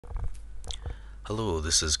Hello,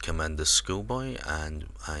 this is Commander Schoolboy, and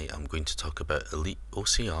I am going to talk about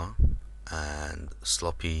EliteOCR and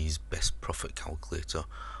Sloppy's Best Profit Calculator,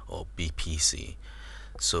 or BPC.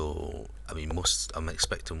 So, I'm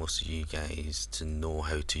expecting most of you guys to know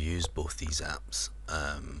how to use both these apps,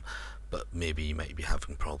 but maybe you might be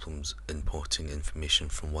having problems importing information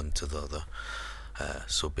from one to the other.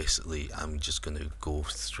 So basically, I'm just going to go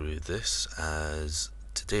through this as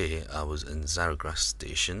today I was in Zaragrass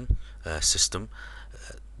station system.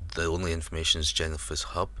 The only information is Jennifer's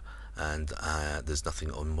hub, and there's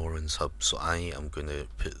nothing on Moran's hub, so I am going to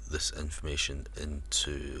put this information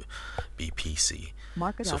into BPC.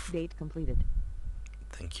 Market So update completed.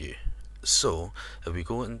 thank you. So if we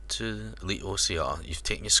go into Elite OCR, you've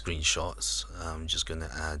taken your screenshots. I'm just going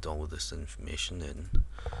to add all of this information in.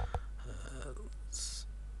 Let's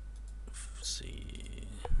see,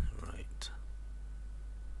 right.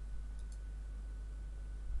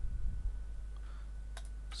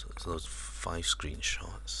 So it's those 5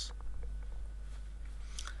 screenshots.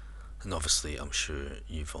 And obviously, I'm sure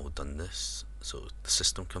you've all done this. So the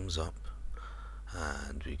system comes up,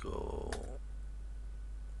 and we go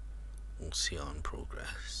OCR in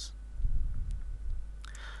progress.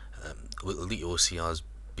 Elite OCR has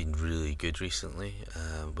been really good recently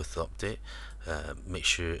with the update. Make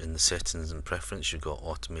sure in the settings and preference you've got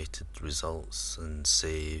automated results and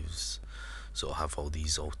saves, so I'll have all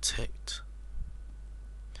these all ticked,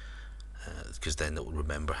 because then it will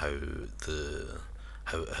remember how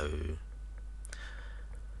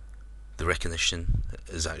the recognition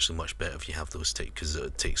is actually much better if you have those ticked, because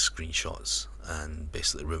it takes screenshots and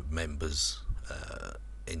basically remembers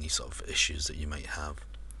any sort of issues that you might have.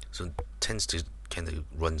 So it tends to kind of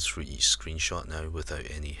run through each screenshot now without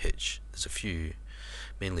any hitch. There's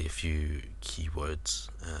mainly a few keywords.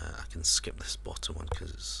 I can skip this bottom one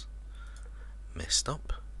because it's messed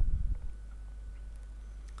up.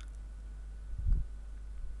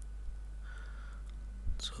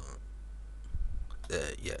 So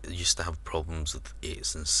yeah, it used to have problems with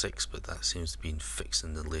 8s and 6, but that seems to be fixed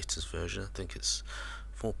in the latest version. I think it's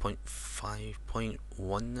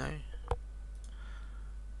 4.5.1 now.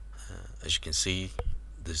 As you can see,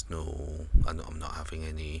 I'm not having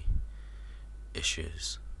any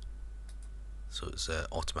issues. So it's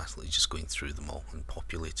automatically just going through them all and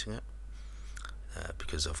populating it,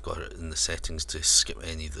 because I've got it in the settings to skip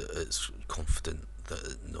any that it's confident that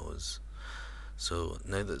it knows. So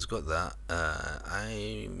now that it's got that,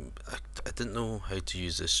 I didn't know how to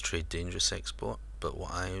use this Trade Dangerous export, but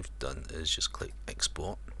what I've done is just click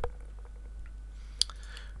export,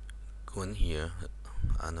 go in here.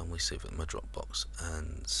 I normally save it in my Dropbox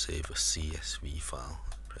and save a CSV file.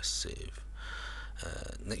 Press save.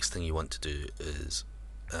 Next thing you want to do is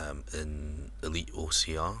in Elite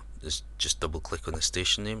OCR is just double click on the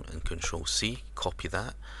station name and Control C, copy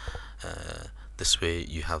that. This way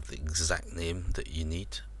you have the exact name that you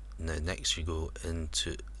need. Now next you go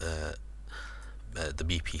into the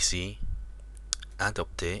BPC, add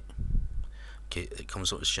update. Okay, it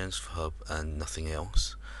comes up as Jennifer Hub and nothing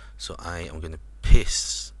else. So I am going to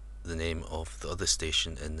paste the name of the other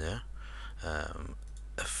station in there.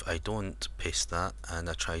 If I don't paste that and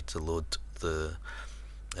I try to load the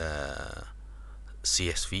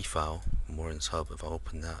CSV file, Moran's Hub, if I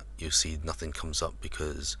open that, you'll see nothing comes up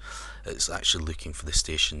because it's actually looking for the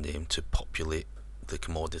station name to populate the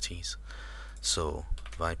commodities. So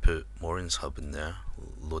if I put Moran's Hub in there,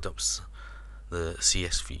 load up the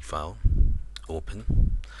CSV file,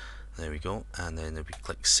 open, there we go, and then if we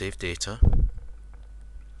click save data,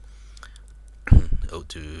 it'll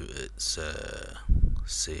do its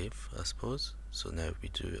save, I suppose. So now we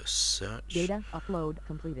do a search. Data upload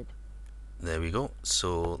completed. There we go.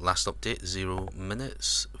 So last update, 0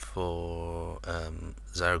 minutes for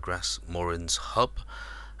Zaragrass Moran's Hub,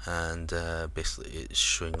 and basically it's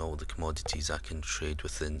showing all the commodities I can trade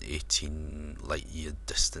within 18 light year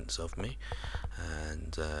distance of me,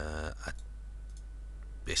 and I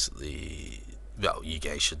basically, well, you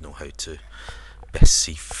guys should know how to best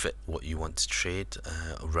see fit what you want to trade,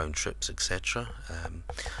 round trips, etc.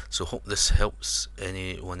 So hope this helps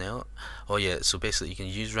anyone out. Oh yeah, so basically you can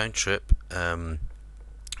use round trip.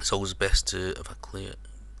 It's always best to, if I clear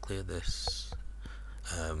this,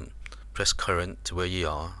 press current to where you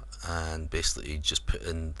are, and basically just put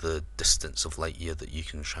in the distance of light year that you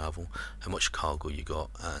can travel, how much cargo you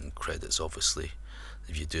got, and credits obviously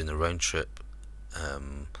if you're doing a round trip,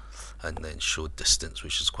 and then show distance,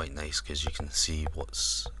 which is quite nice because you can see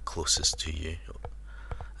what's closest to you,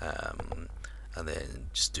 and then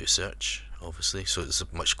just do a search obviously, so it's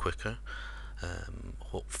much quicker.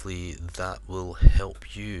 Hopefully that will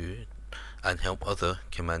help you and help other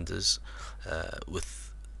commanders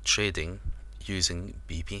with trading using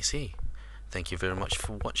BPC. Thank you very much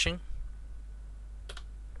for watching.